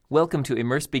Welcome to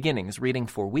Immerse Beginnings reading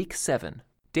for Week 7,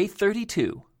 Day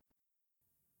 32.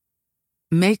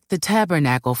 Make the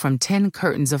tabernacle from 10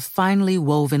 curtains of finely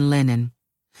woven linen.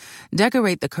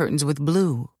 Decorate the curtains with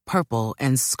blue, purple,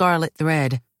 and scarlet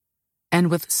thread, and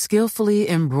with skillfully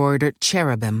embroidered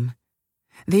cherubim.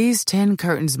 These 10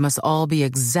 curtains must all be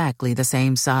exactly the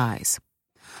same size,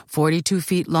 42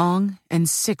 feet long and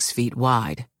 6 feet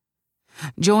wide.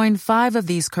 Join 5 of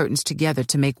these curtains together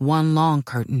to make one long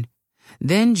curtain.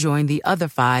 Then join the other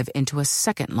 5 into a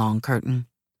second long curtain.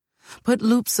 Put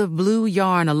loops of blue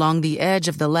yarn along the edge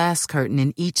of the last curtain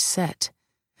in each set.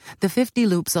 The 50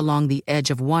 loops along the edge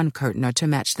of one curtain are to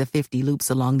match the 50 loops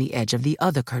along the edge of the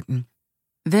other curtain.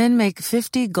 Then make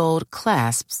 50 gold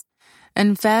clasps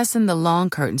and fasten the long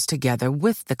curtains together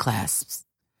with the clasps.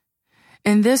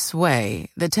 In this way,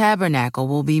 the tabernacle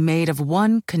will be made of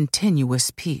one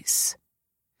continuous piece.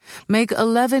 Make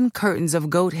 11 curtains of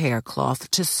goat hair cloth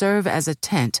to serve as a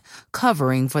tent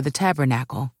covering for the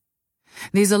tabernacle.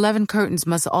 These 11 curtains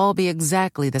must all be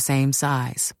exactly the same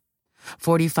size,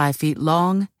 45 feet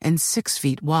long and 6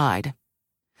 feet wide.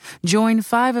 Join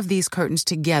 5 of these curtains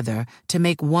together to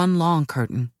make one long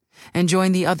curtain, and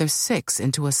join the other 6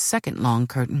 into a second long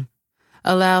curtain.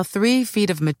 Allow 3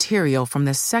 feet of material from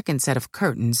the second set of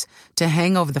curtains to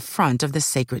hang over the front of the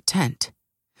sacred tent.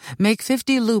 Make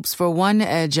 50 loops for one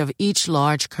edge of each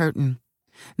large curtain.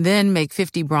 Then make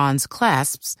 50 bronze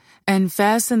clasps and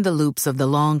fasten the loops of the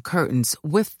long curtains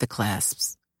with the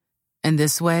clasps. In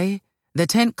this way, the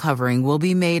tent covering will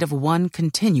be made of one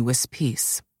continuous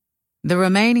piece. The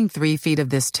remaining 3 feet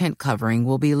of this tent covering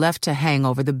will be left to hang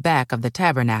over the back of the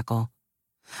tabernacle.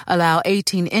 Allow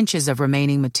 18 inches of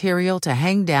remaining material to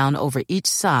hang down over each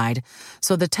side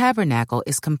so the tabernacle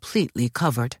is completely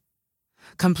covered.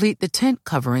 Complete the tent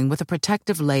covering with a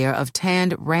protective layer of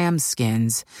tanned ram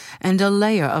skins and a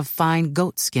layer of fine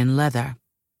goatskin leather.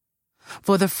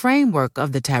 For the framework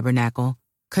of the tabernacle,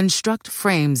 construct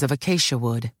frames of acacia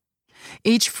wood.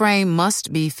 Each frame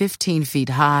must be 15 feet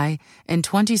high and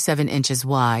 27 inches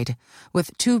wide,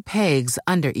 with 2 pegs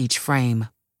under each frame.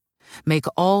 Make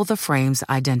all the frames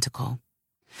identical.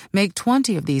 Make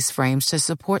 20 of these frames to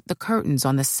support the curtains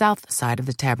on the south side of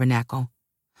the tabernacle.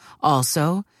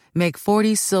 Also, make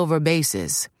 40 silver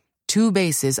bases, 2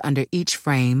 bases under each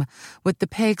frame, with the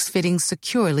pegs fitting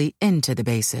securely into the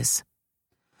bases.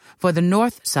 For the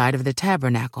north side of the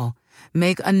tabernacle,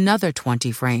 make another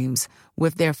 20 frames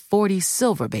with their 40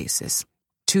 silver bases,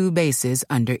 2 bases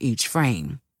under each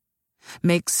frame.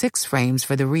 Make 6 frames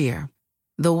for the rear,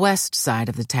 the west side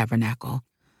of the tabernacle,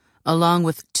 along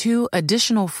with 2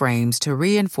 additional frames to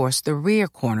reinforce the rear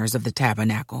corners of the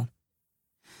tabernacle.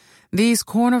 These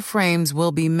corner frames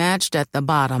will be matched at the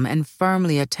bottom and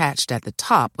firmly attached at the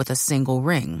top with a single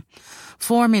ring,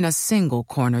 forming a single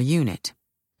corner unit.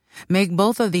 Make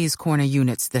both of these corner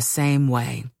units the same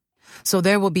way, so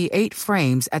there will be 8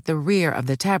 frames at the rear of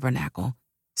the tabernacle,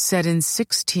 set in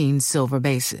 16 silver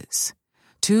bases,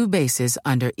 2 bases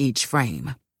under each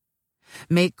frame.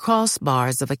 Make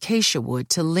crossbars of acacia wood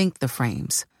to link the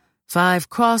frames, 5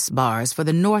 crossbars for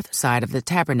the north side of the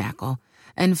tabernacle,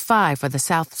 and 5 for the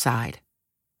south side.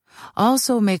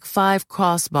 Also make 5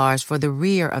 crossbars for the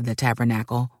rear of the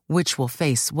tabernacle, which will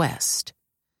face west.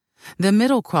 The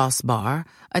middle crossbar,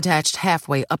 attached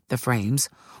halfway up the frames,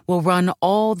 will run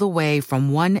all the way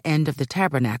from one end of the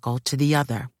tabernacle to the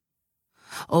other.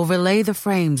 Overlay the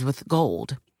frames with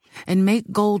gold, and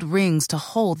make gold rings to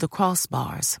hold the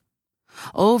crossbars.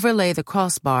 Overlay the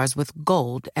crossbars with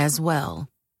gold as well.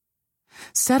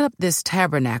 Set up this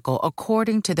tabernacle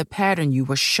according to the pattern you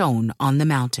were shown on the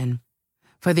mountain.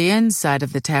 For the inside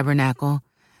of the tabernacle,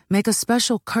 make a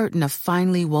special curtain of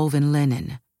finely woven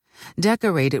linen.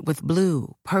 Decorate it with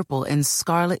blue, purple, and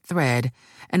scarlet thread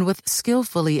and with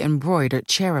skillfully embroidered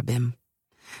cherubim.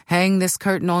 Hang this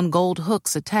curtain on gold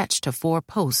hooks attached to 4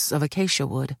 posts of acacia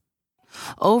wood.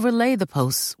 Overlay the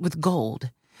posts with gold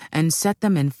and set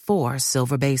them in 4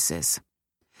 silver bases.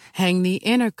 Hang the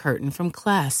inner curtain from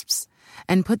clasps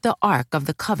and put the Ark of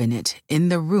the Covenant in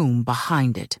the room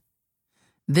behind it.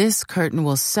 This curtain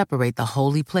will separate the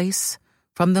holy place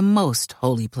from the most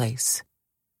holy place.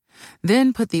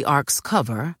 Then put the Ark's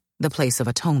cover, the place of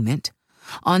atonement,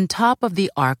 on top of the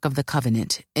Ark of the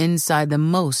Covenant inside the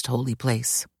most holy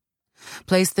place.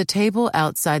 Place the table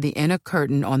outside the inner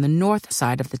curtain on the north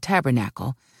side of the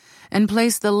tabernacle, and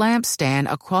place the lampstand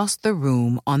across the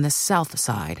room on the south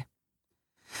side.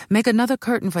 Make another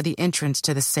curtain for the entrance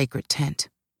to the sacred tent.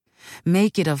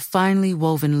 Make it of finely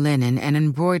woven linen and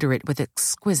embroider it with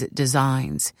exquisite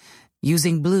designs,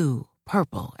 using blue,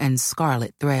 purple, and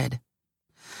scarlet thread.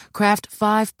 Craft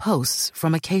 5 posts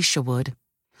from acacia wood.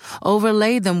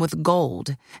 Overlay them with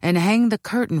gold and hang the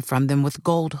curtain from them with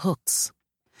gold hooks.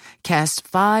 Cast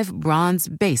 5 bronze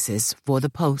bases for the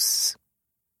posts.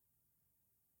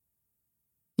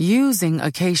 Using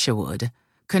acacia wood,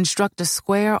 construct a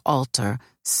square altar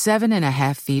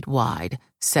 7.5 feet wide,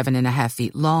 7.5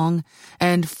 feet long,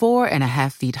 and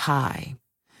 4.5 feet high.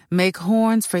 Make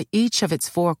horns for each of its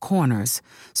 4 corners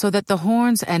so that the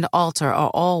horns and altar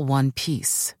are all one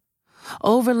piece.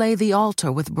 Overlay the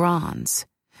altar with bronze.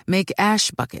 Make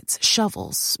ash buckets,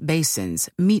 shovels, basins,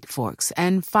 meat forks,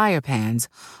 and fire pans,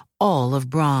 all of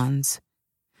bronze.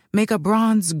 Make a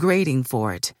bronze grating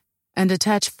for it, and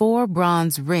attach 4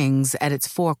 bronze rings at its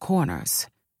 4 corners.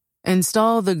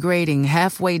 Install the grating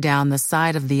halfway down the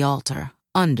side of the altar,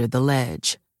 under the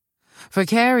ledge. For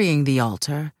carrying the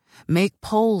altar, make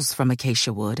poles from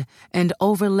acacia wood and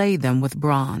overlay them with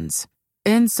bronze.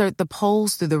 Insert the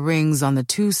poles through the rings on the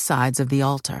 2 sides of the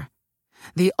altar.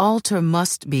 The altar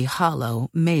must be hollow,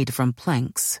 made from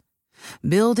planks.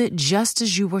 Build it just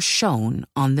as you were shown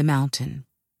on the mountain.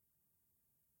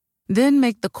 Then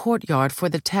make the courtyard for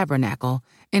the tabernacle,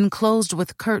 enclosed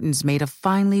with curtains made of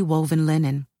finely woven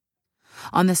linen.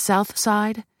 On the south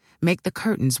side, make the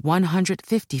curtains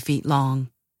 150 feet long.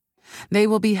 They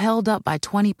will be held up by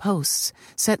 20 posts,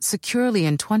 set securely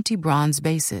in 20 bronze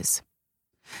bases.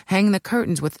 Hang the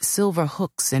curtains with silver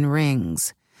hooks and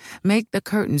rings. Make the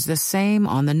curtains the same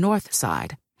on the north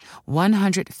side,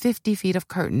 150 feet of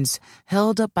curtains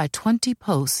held up by 20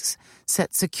 posts,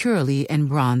 set securely in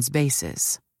bronze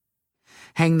bases.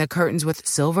 Hang the curtains with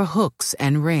silver hooks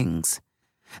and rings.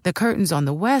 The curtains on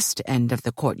the west end of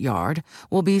the courtyard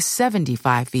will be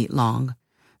 75 feet long,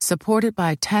 supported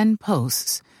by 10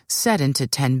 posts set into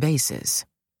 10 bases.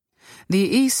 The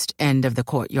east end of the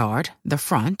courtyard, the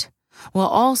front, will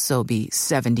also be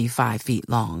 75 feet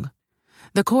long.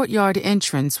 The courtyard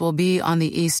entrance will be on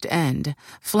the east end,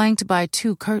 flanked by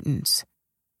 2 curtains.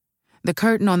 The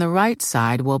curtain on the right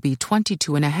side will be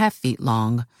 22.5 feet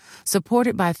long,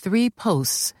 supported by 3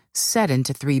 posts set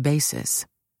into 3 bases.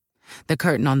 The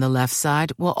curtain on the left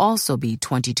side will also be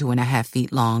 22.5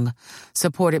 feet long,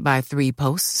 supported by 3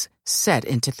 posts set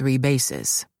into 3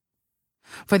 bases.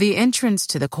 For the entrance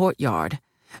to the courtyard,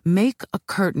 make a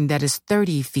curtain that is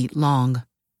 30 feet long.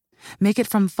 Make it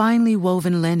from finely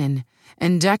woven linen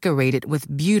and decorate it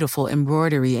with beautiful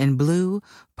embroidery in blue,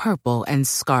 purple, and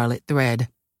scarlet thread.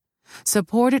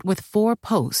 Support it with 4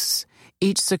 posts,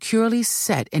 each securely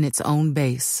set in its own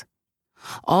base.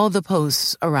 All the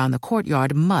posts around the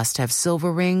courtyard must have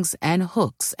silver rings and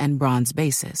hooks and bronze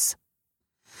bases.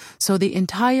 So the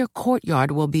entire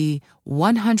courtyard will be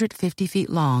 150 feet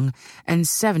long and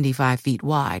 75 feet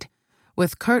wide,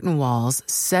 with curtain walls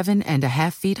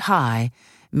 7.5 feet high,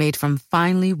 made from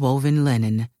finely woven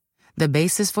linen. The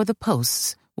bases for the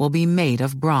posts will be made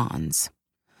of bronze.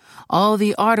 All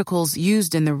the articles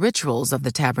used in the rituals of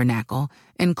the tabernacle,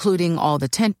 including all the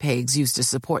tent pegs used to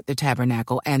support the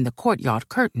tabernacle and the courtyard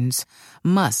curtains,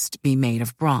 must be made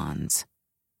of bronze.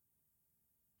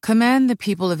 Command the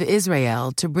people of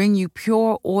Israel to bring you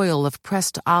pure oil of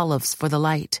pressed olives for the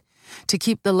light, to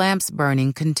keep the lamps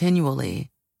burning continually.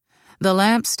 The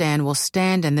lampstand will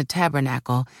stand in the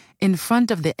tabernacle in front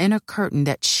of the inner curtain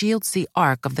that shields the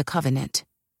Ark of the Covenant.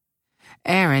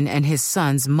 Aaron and his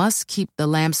sons must keep the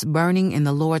lamps burning in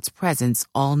the Lord's presence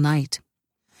all night.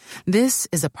 This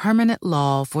is a permanent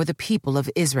law for the people of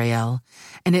Israel,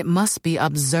 and it must be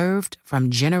observed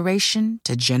from generation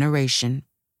to generation.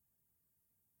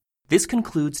 This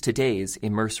concludes today's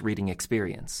Immerse Reading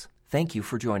Experience. Thank you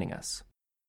for joining us.